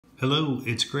Hello,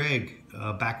 it's Greg,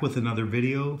 back with another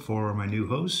video for my new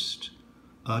host.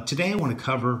 Today I want to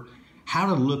cover how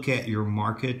to look at your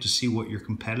market to see what your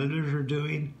competitors are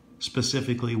doing,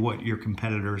 specifically what your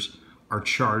competitors are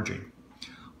charging.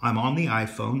 I'm on the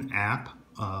iPhone app.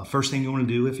 First thing you want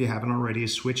to do, if you haven't already,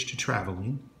 is switch to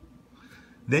traveling.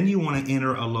 Then you want to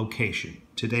enter a location.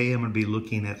 Today I'm going to be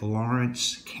looking at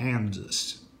Lawrence,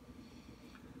 Kansas.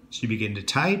 So you begin to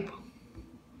type.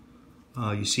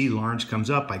 You see Lawrence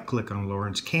comes up. I click on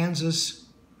Lawrence, Kansas.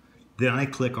 Then I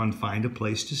click on Find a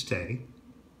Place to Stay.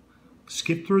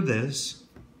 Skip through this.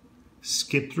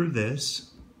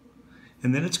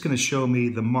 And then it's going to show me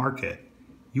the market.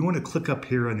 You want to click up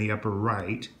here in the upper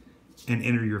right and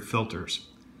enter your filters.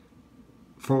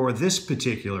 For this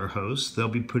particular host, they'll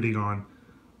be putting on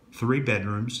 3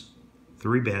 bedrooms,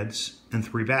 3 beds, and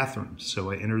 3 bathrooms.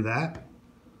 So I enter that.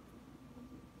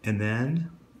 And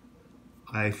then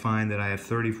I find that I have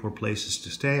 34 places to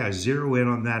stay. I zero in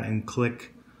on that and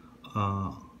click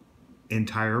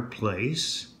entire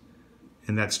place,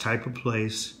 and that's type of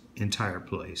place, entire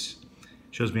place.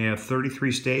 Shows me I have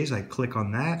 33 stays. I click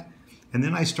on that, and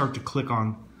then I start to click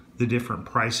on the different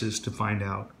prices to find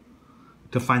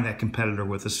that competitor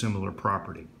with a similar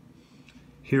property.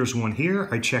 Here's one here.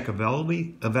 I check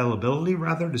availability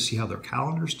to see how their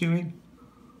calendar's doing.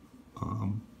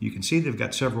 You can see they've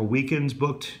got several weekends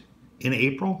booked in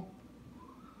April.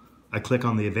 I click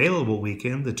on the available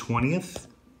weekend, the 20th,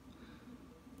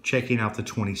 checking out the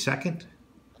 22nd,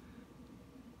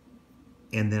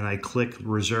 and then I click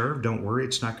reserve. Don't worry,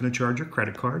 it's not going to charge your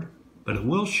credit card, but it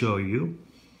will show you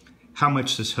how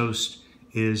much this host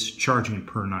is charging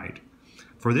per night.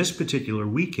 For this particular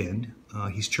weekend,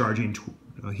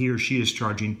 he or she is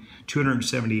charging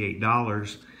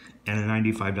 $278 and a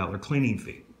 $95 cleaning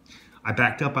fee. I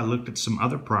backed up, I looked at some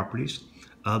other properties.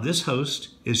 This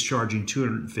host is charging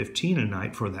 $215 a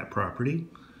night for that property,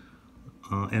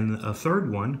 and a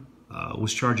third one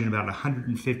was charging about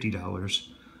 $150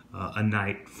 a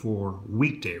night for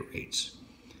weekday rates.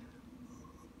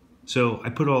 So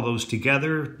I put all those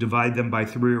together, divide them by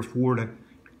 3 or 4 to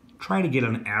try to get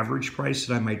an average price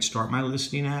that I might start my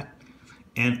listing at.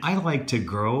 And I like to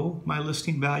grow my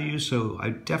listing value, so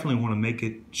I definitely want to make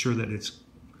it sure that it's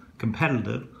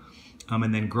competitive.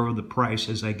 And then grow the price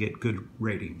as I get good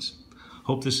ratings.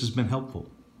 Hope this has been helpful.